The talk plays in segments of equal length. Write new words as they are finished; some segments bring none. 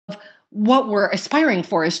what we're aspiring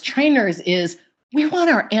for as trainers is we want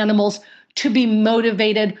our animals to be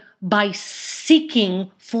motivated by seeking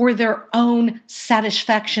for their own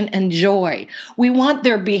satisfaction and joy. We want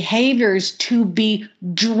their behaviors to be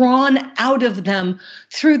drawn out of them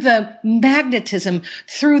through the magnetism,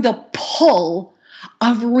 through the pull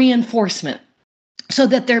of reinforcement, so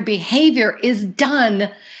that their behavior is done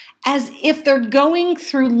as if they're going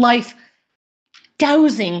through life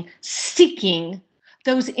dowsing, seeking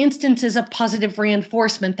those instances of positive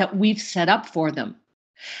reinforcement that we've set up for them.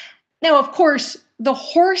 Now, of course, the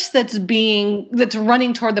horse that's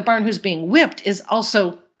running toward the barn who's being whipped is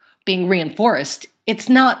also being reinforced. It's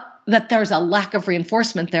not that there's a lack of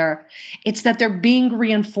reinforcement there. It's that they're being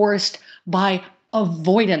reinforced by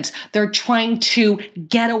avoidance. They're trying to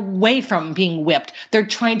get away from being whipped. They're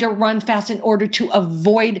trying to run fast in order to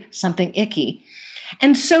avoid something icky.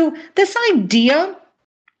 And so this idea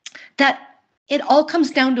that it all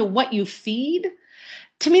comes down to what you feed,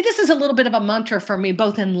 to me, this is a little bit of a mantra for me,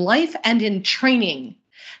 both in life and in training,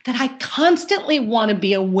 that I constantly want to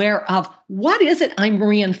be aware of what is it I'm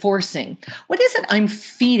reinforcing? What is it I'm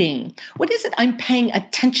feeding? What is it I'm paying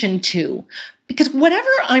attention to? Because whatever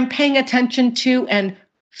I'm paying attention to and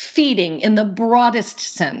feeding in the broadest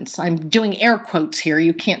sense, I'm doing air quotes here,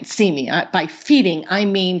 you can't see me. By feeding, I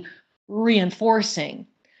mean reinforcing.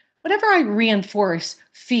 Whatever I reinforce,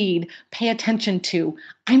 feed, pay attention to,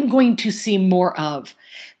 I'm going to see more of.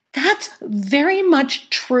 That's very much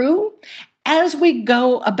true as we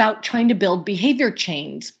go about trying to build behavior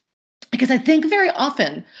chains. Because I think very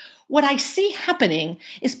often what I see happening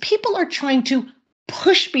is people are trying to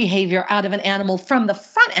push behavior out of an animal from the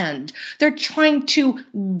front end. They're trying to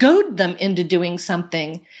goad them into doing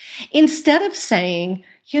something instead of saying,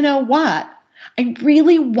 you know what? I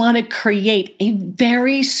really want to create a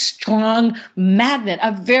very strong magnet,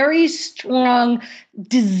 a very strong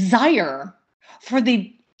desire for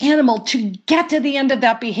the animal to get to the end of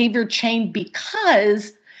that behavior chain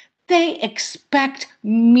because they expect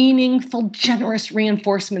meaningful, generous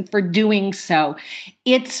reinforcement for doing so.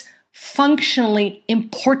 It's functionally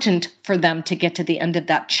important for them to get to the end of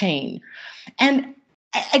that chain. And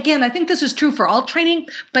again, I think this is true for all training,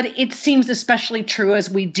 but it seems especially true as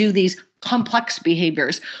we do these complex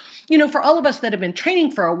behaviors. You know, for all of us that have been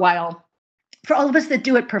training for a while, for all of us that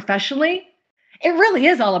do it professionally, it really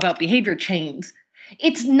is all about behavior chains.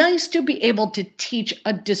 It's nice to be able to teach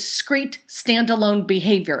a discrete standalone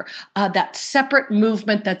behavior, that separate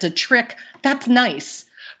movement that's a trick. That's nice.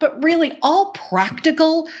 But really, all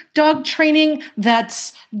practical dog training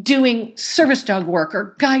that's doing service dog work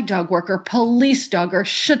or guide dog work or police dog or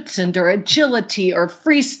Schutzhund or agility or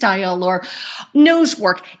freestyle or nose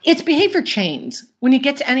work, it's behavior chains when you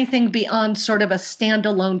get to anything beyond sort of a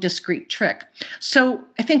standalone discrete trick. So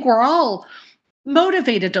I think we're all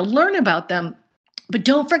motivated to learn about them, but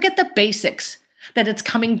don't forget the basics, that it's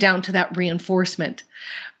coming down to that reinforcement.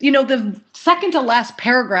 You know, the second to last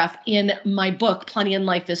paragraph in my book, Plenty in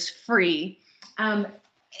Life is Free, and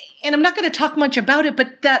I'm not going to talk much about it,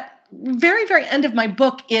 but that very, very end of my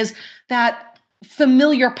book is that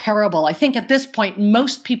familiar parable. I think at this point,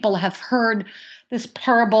 most people have heard this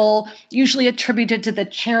parable, usually attributed to the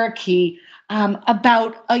Cherokee,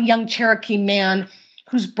 about a young Cherokee man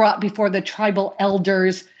who's brought before the tribal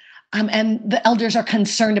elders, and the elders are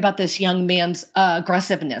concerned about this young man's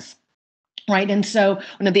aggressiveness. Right. And so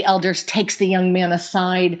one of the elders takes the young man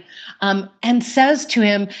aside and says to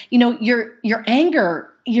him, you know, your anger,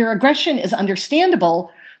 your aggression is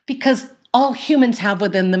understandable because all humans have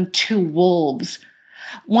within them two wolves.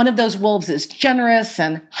 One of those wolves is generous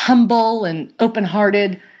and humble and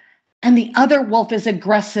open-hearted, and the other wolf is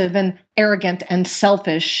aggressive and arrogant and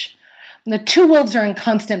selfish. And the two wolves are in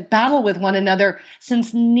constant battle with one another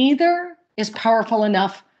since neither is powerful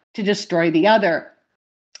enough to destroy the other.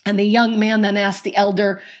 And the young man then asked the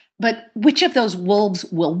elder, but which of those wolves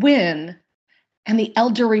will win? And the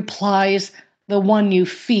elder replies, the one you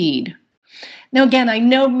feed. Now, again, I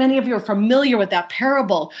know many of you are familiar with that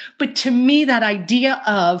parable, but to me, that idea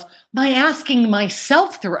of my asking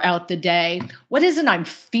myself throughout the day, what is it I'm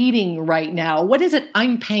feeding right now? What is it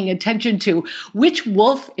I'm paying attention to? Which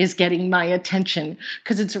wolf is getting my attention?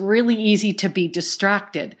 Because it's really easy to be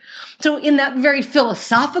distracted. So in that very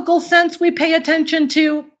philosophical sense, we pay attention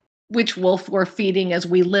to which wolf we're feeding as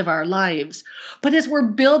we live our lives. But as we're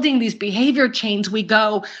building these behavior chains, we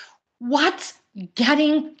go, what's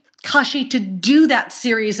getting Kashi to do that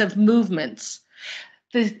series of movements?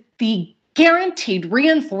 The guaranteed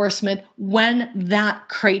reinforcement when that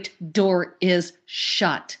crate door is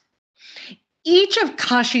shut. Each of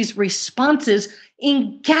Kashi's responses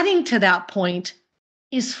in getting to that point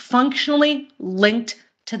is functionally linked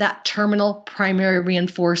to that terminal primary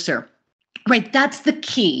reinforcer. Right, that's the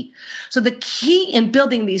key. So the key in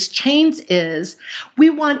building these chains is we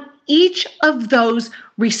want each of those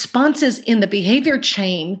responses in the behavior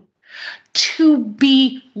chain to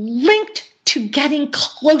be linked to getting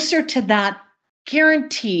closer to that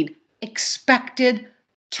guaranteed, expected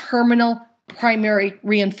terminal primary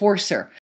reinforcer.